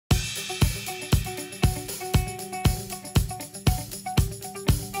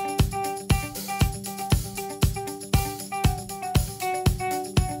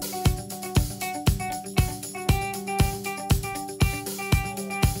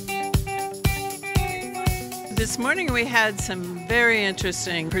This morning we had some very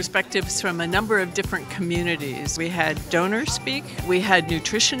interesting perspectives from a number of different communities. We had donors speak, we had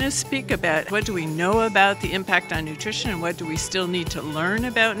nutritionists speak about what do we know about the impact on nutrition and what do we still need to learn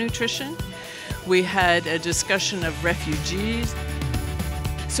about nutrition. We had a discussion of refugees.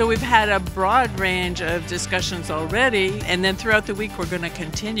 So we've had a broad range of discussions already, and then throughout the week we're going to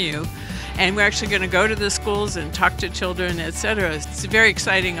continue. And we're actually going to go to the schools and talk to children, etc. It's very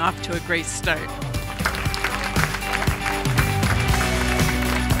exciting, off to a great start.